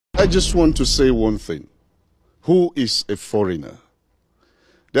I just want to say one thing. Who is a foreigner?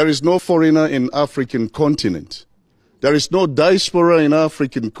 There is no foreigner in African continent. There is no diaspora in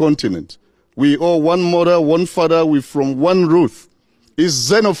African continent. We all one mother, one father, we from one roof. It's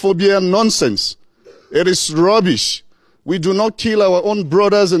xenophobia nonsense. It is rubbish. We do not kill our own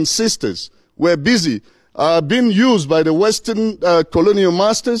brothers and sisters. We're busy being used by the Western colonial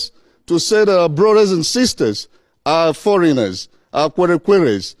masters to say that our brothers and sisters are foreigners, are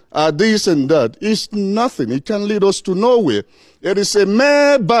kwerekweres, are this and that. It's nothing. It can lead us to nowhere. It is a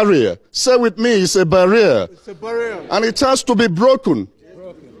mere barrier. Say with me, it's a barrier. It's a barrier. And it has to be broken.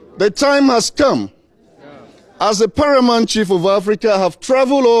 The time has come. As the paramount chief of Africa, I have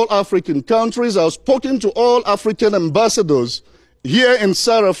traveled all African countries. I have spoken to all African ambassadors here in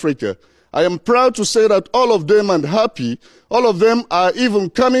South Africa. I am proud to say that all of them are happy. All of them are even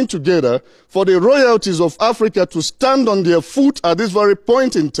coming together for the royalties of Africa to stand on their foot at this very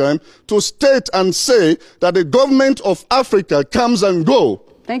point in time to state and say that the government of Africa comes and go.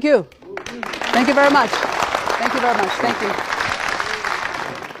 Thank you. Thank you very much. Thank you very much. Thank you.